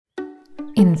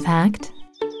In fact,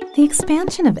 the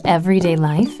expansion of everyday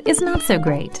life is not so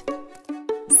great.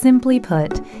 Simply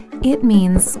put, it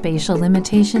means spatial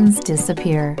limitations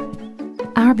disappear.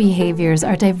 Our behaviors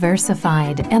are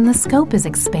diversified and the scope is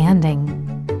expanding.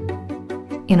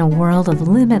 In a world of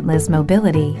limitless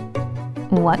mobility,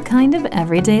 what kind of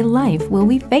everyday life will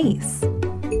we face?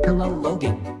 Hello,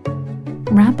 Logan.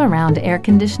 Wraparound air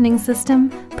conditioning system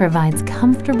provides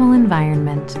comfortable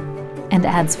environment and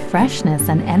adds freshness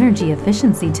and energy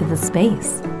efficiency to the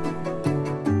space.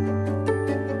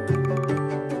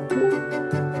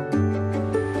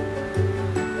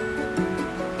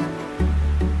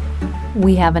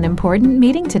 We have an important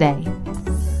meeting today.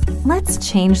 Let's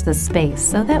change the space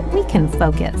so that we can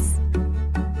focus.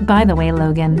 By the way,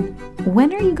 Logan,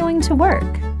 when are you going to work?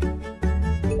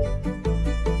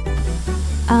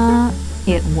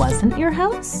 It wasn't your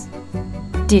house?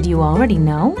 Did you already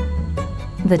know?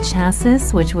 The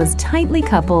chassis, which was tightly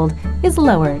coupled, is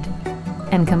lowered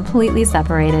and completely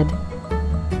separated,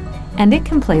 and it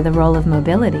can play the role of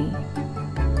mobility.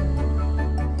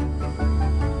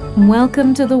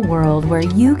 Welcome to the world where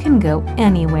you can go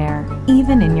anywhere,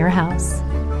 even in your house.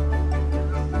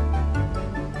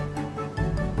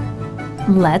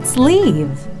 Let's leave!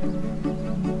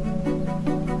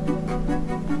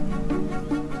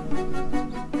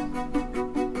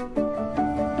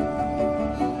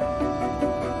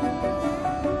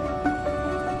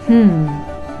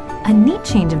 A neat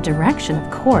change of direction, of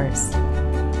course.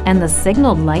 And the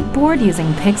signaled light board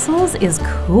using pixels is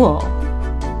cool.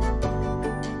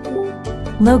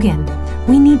 Logan,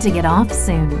 we need to get off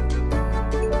soon.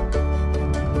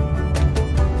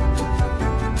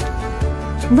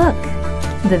 Look,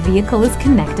 the vehicle is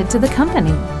connected to the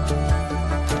company.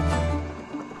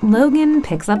 Logan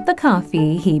picks up the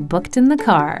coffee he booked in the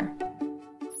car.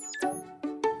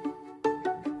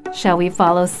 Shall we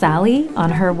follow Sally on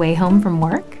her way home from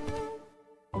work?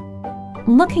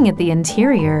 Looking at the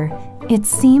interior, it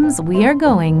seems we are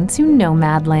going to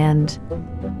Nomadland.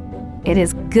 It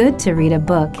is good to read a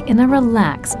book in a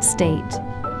relaxed state.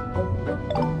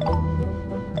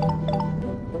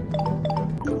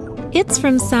 It's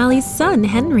from Sally's son,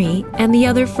 Henry, and the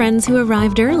other friends who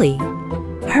arrived early.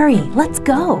 Hurry, let's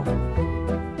go!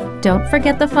 Don't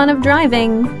forget the fun of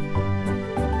driving!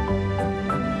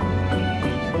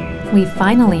 We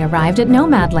finally arrived at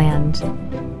Nomadland.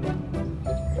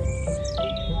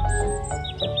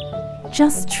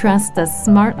 Just trust the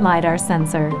smart LiDAR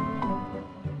sensor.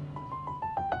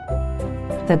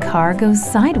 The car goes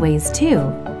sideways too.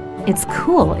 It's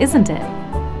cool, isn't it?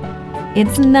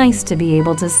 It's nice to be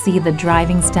able to see the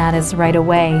driving status right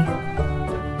away.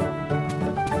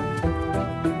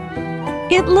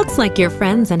 It looks like your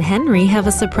friends and Henry have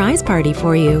a surprise party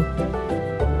for you.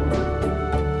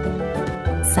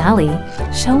 Sally,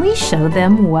 shall we show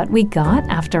them what we got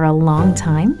after a long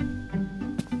time?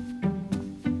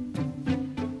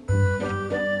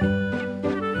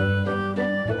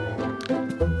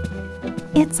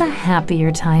 It's a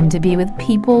happier time to be with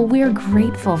people we're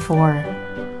grateful for.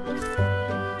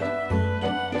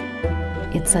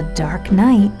 It's a dark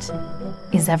night.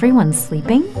 Is everyone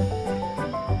sleeping?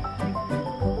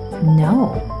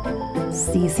 No.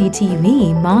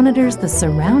 CCTV monitors the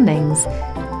surroundings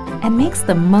and makes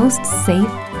the most safe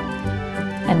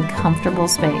and comfortable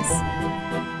space.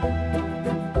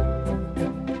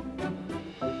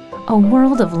 A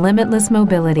world of limitless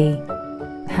mobility.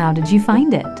 How did you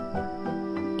find it?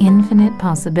 Infinite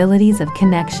possibilities of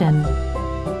connection.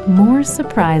 More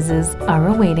surprises are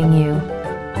awaiting you.